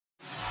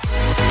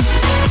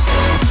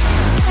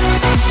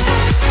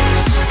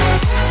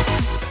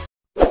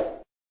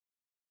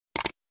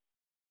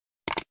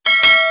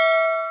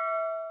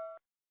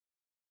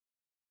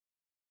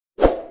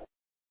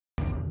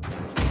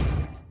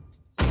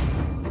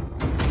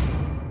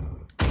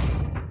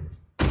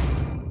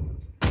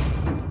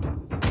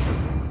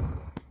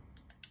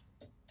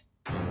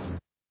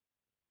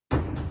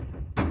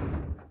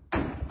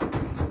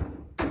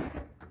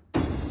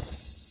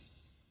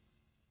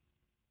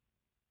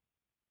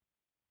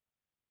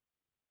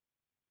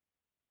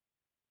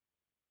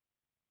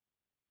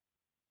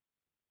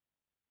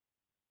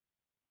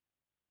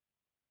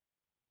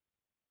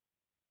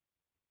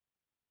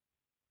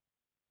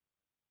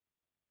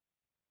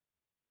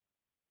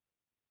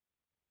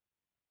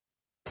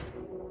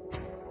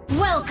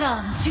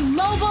Welcome to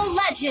Mobile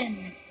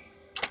Legends!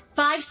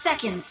 5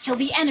 seconds till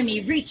the enemy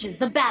reaches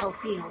the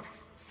battlefield.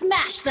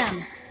 Smash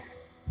them!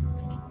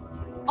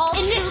 All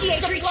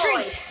Initiate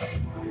retreat!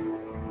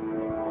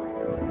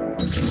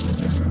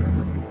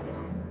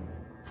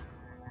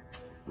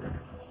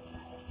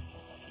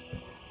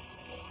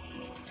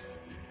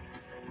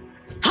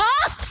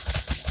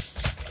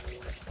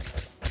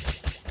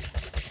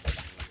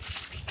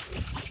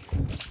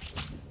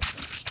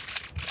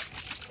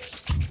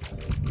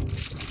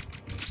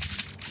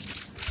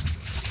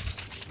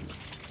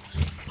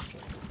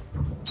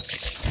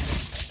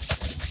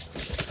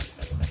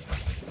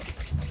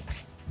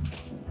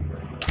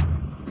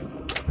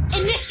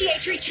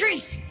 Initiate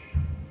retreat!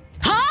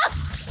 Huh?!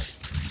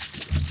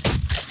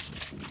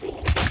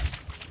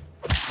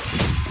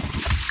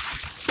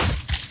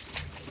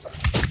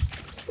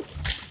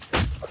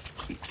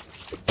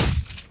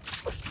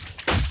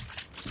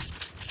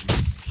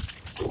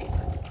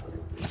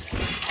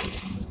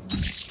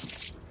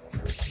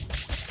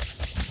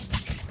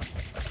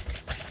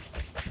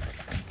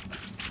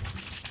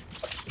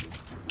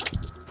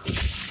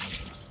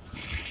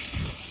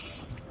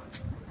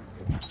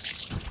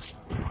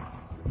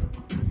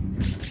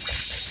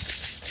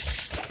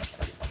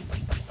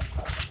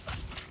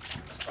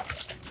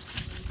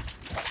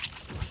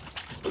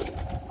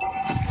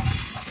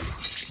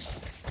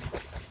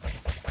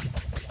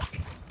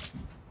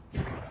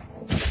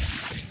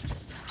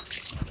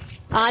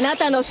あな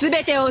たのす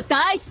べてを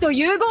大地と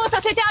融合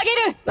させてあ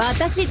げる。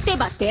私って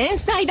ば天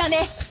才だ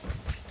ね。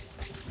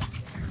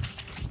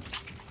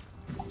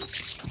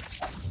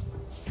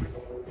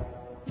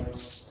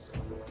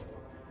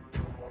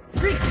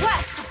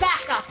Request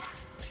backup.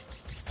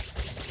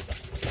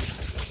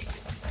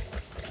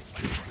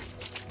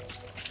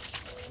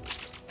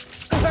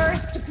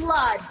 First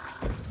blood.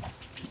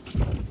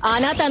 あ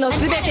なたの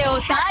すべて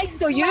を大地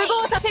と融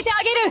合させて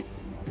あげる。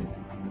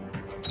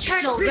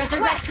Turtle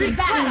resurrecting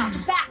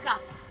soon. Backup.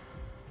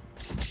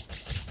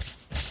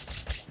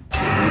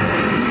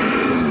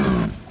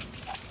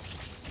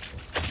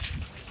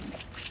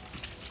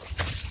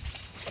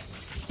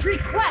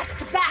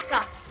 Request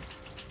backup.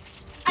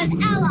 An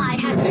ally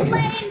has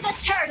slain the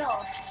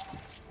turtle.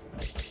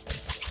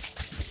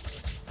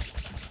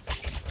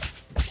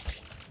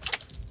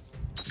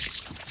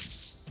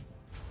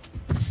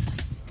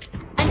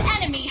 An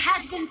enemy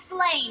has been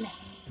slain.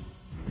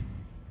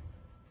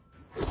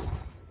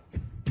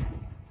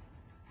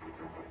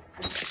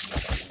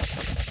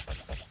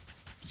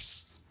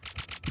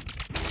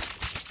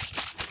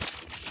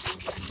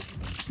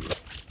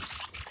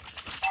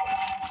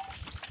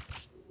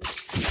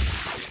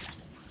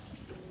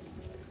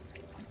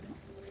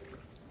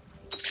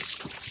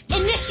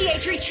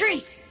 Initiate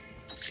retreat!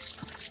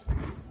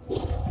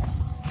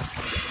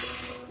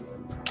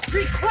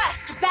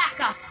 Request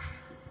backup!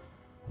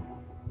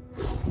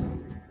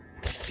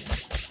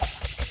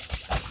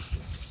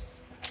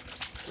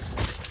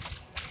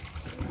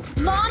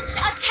 Launch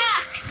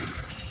attack!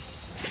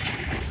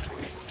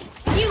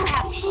 You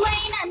have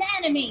slain an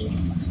enemy!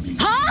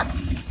 Huh?!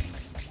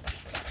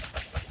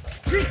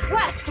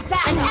 Request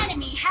backup! An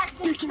enemy has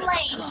been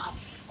slain!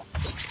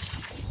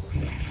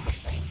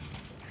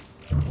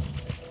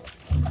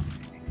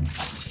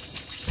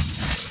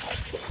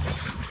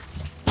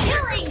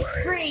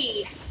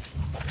 Spree.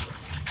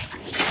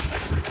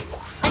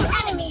 An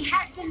enemy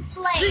has been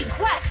slain.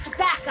 Request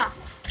backup.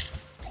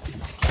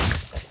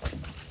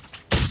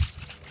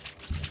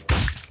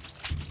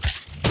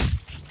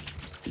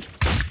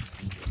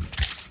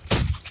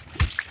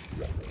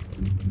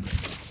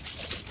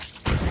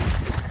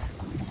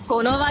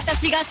 Kono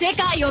watashi ga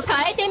sekai o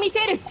kaete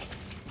miseru.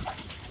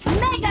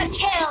 Mega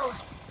kill.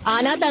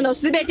 あなたの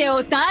すべて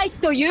を大地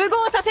と融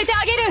合させて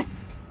あげる。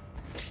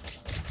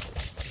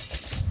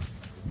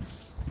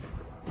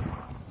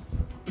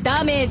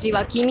ダメージ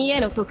は君へ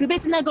の特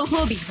別なご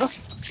褒美よ。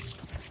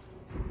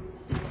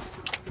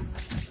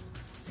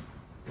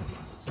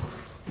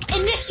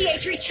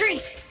Initiate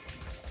retreat!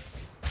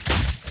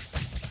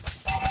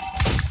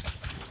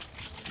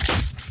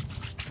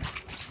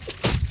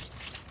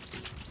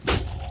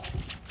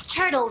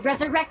 Turtle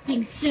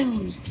resurrecting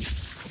soon.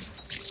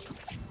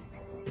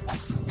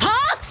 Huh?!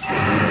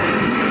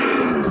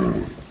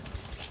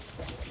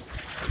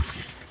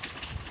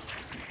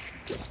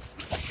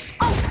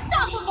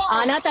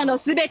 あなたの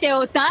すべて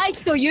を大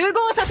地と融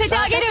合させて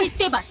あげる。私っ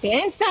てば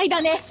天才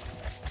だね。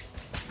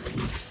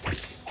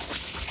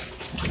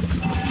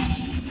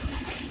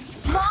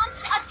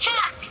Launch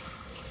attack!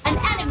 An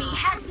enemy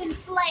has been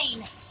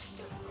slain.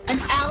 An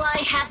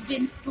ally has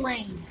been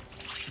slain.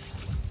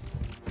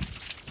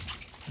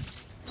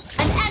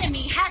 An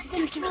enemy has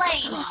been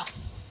slain.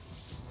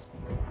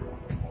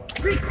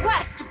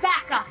 Request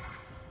backup.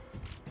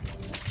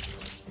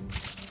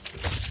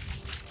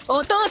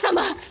 お父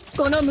様。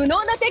この無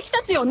能な敵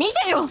たちを見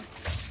てよ。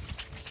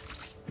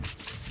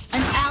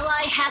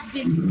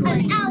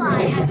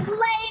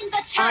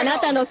あな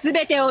たのす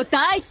べてを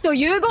大地と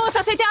融合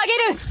させてあげ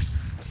る。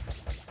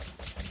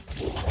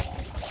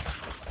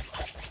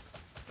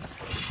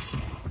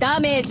ダ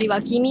メージ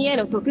は君へ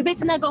の特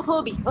別なご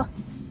褒美よ。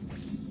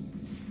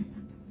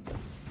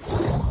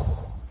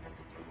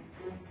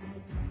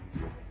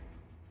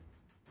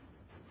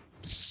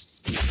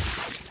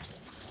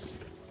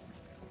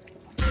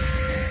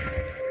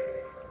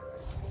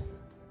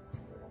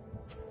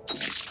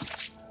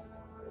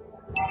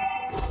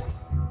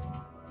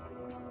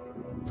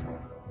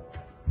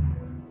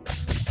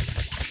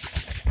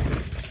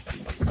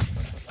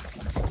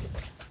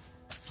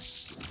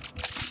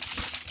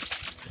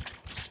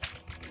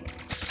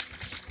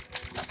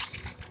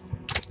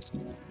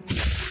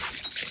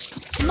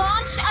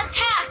Launch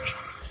attack!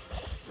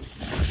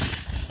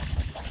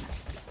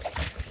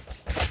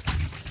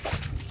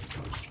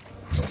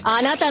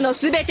 あなたの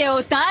すべて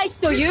を大地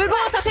と融合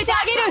させて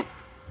あげる。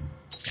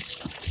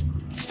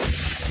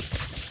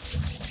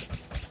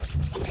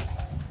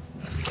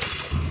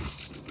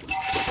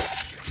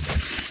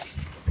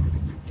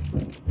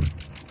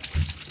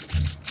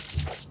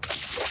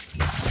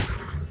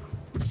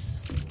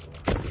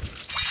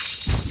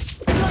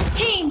Your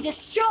team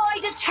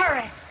destroyed a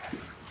turret!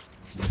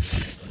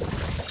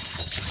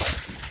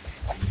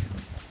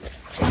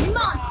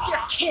 Monster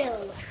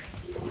kill!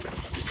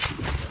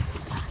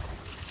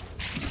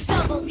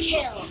 Double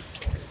kill!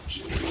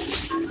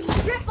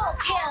 Triple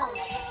kill!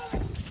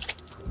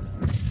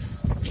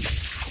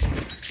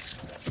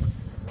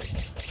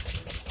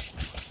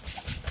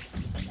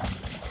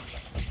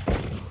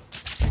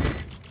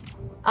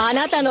 あ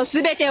なたの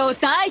すべてを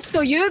大地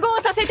と融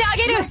合させてあ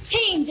げる。 Your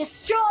team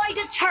destroyed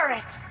a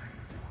turret!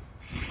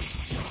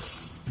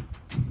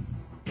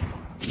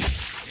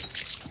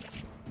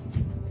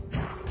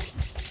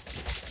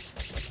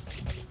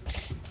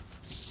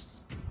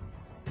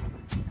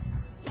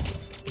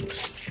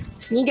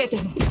 逃げて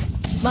も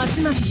ます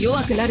ます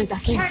弱くなるだ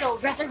け。 Turtle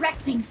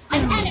resurrecting soon.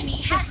 An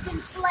enemy has been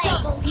slain.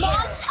 Double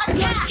launch attack.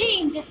 Your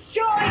team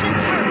destroyed a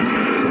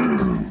turret.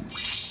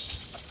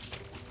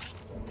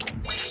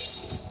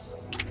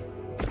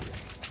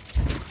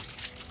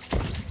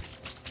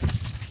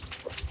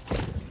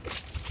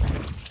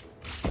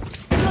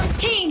 Your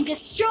team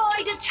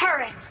destroyed a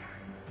turret.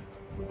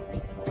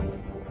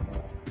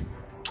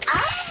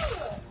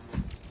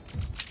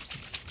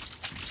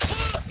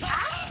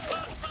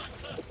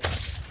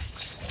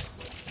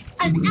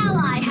 An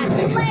ally has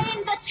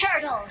slain the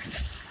turtle.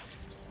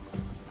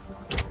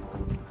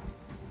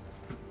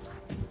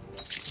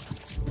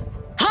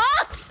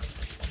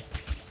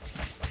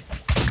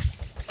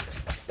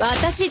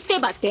 私って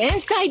ば天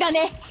才だ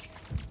ね。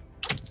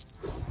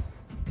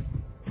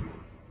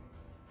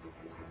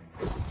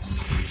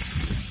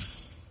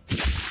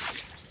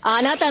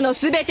あなたの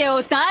すべて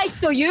を大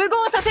地と融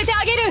合させて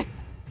あげる。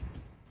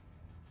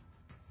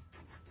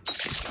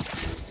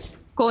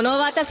この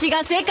私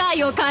が世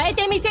界を変え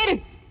てみせ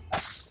る。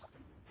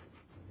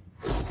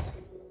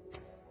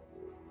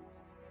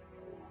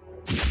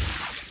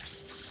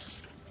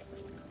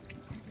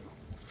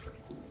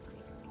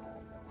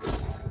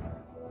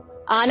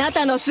あな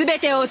たのすべ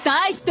てを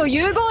大地と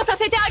融合さ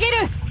せてあげる。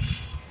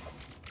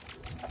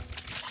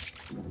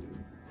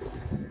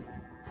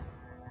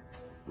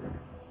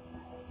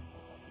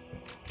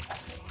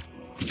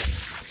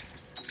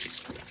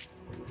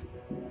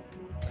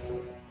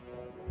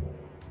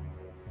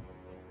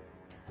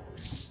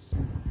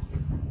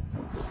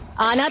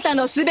あなた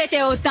のすべ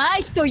てを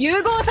大地と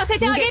融合させ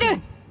てあげ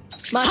る。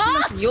ます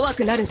ます弱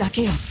くなるだ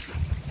けよ。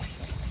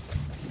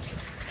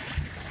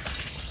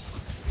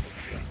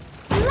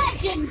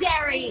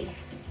Legendary!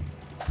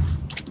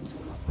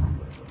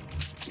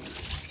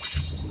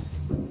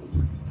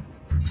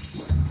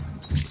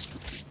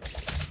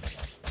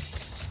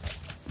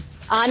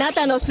 あな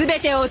たのすべ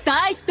てを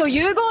大地と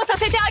融合さ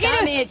せてあげる。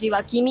ダメージ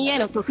は君へ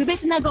の特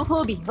別なご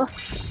褒美よ。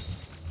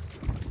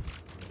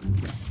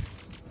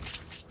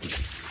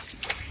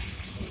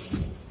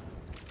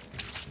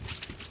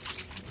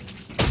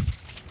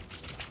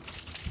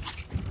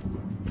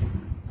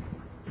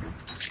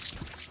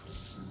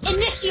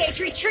Initiate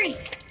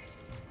retreat!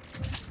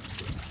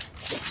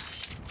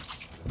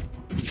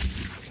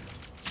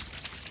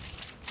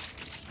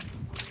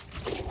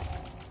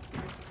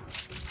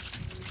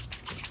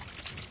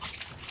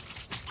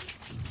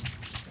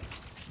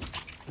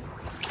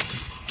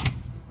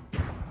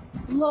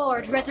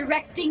 Lord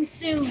resurrecting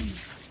soon!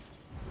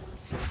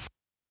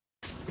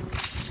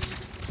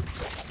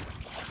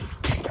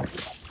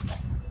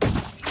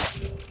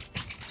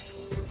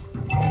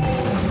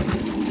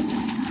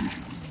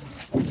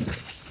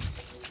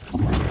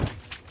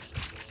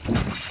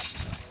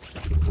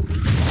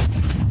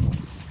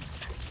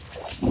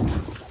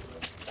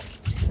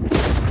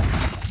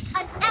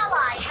 An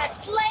ally has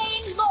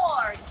slain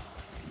Lord!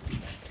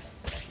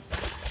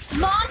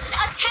 Launch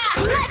attack!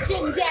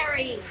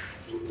 Legendary!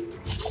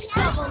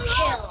 Double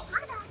kill!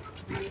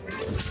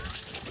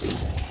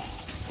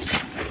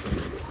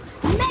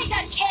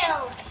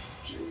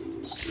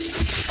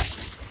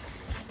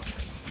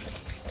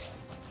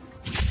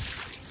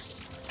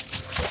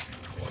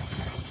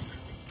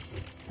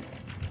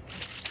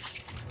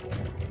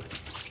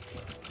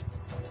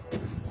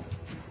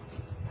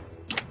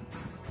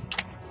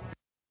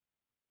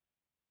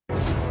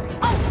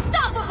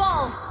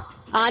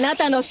 あな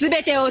たの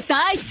全てを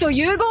大使と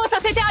融合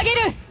させてあげる。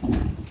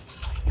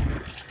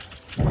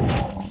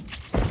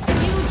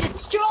 You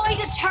destroyed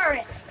a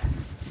turret.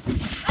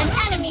 An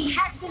enemy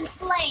has been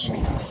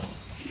slain.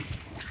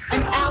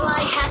 An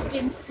ally has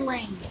been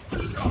slain.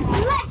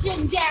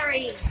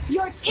 Legendary!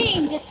 Your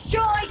team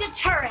destroyed a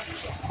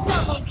turret.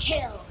 Double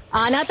kill.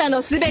 あなた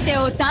の全て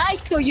を大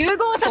使と融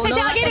合させ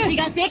てあげる。この私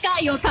が世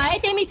界を変え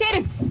てみせ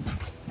る。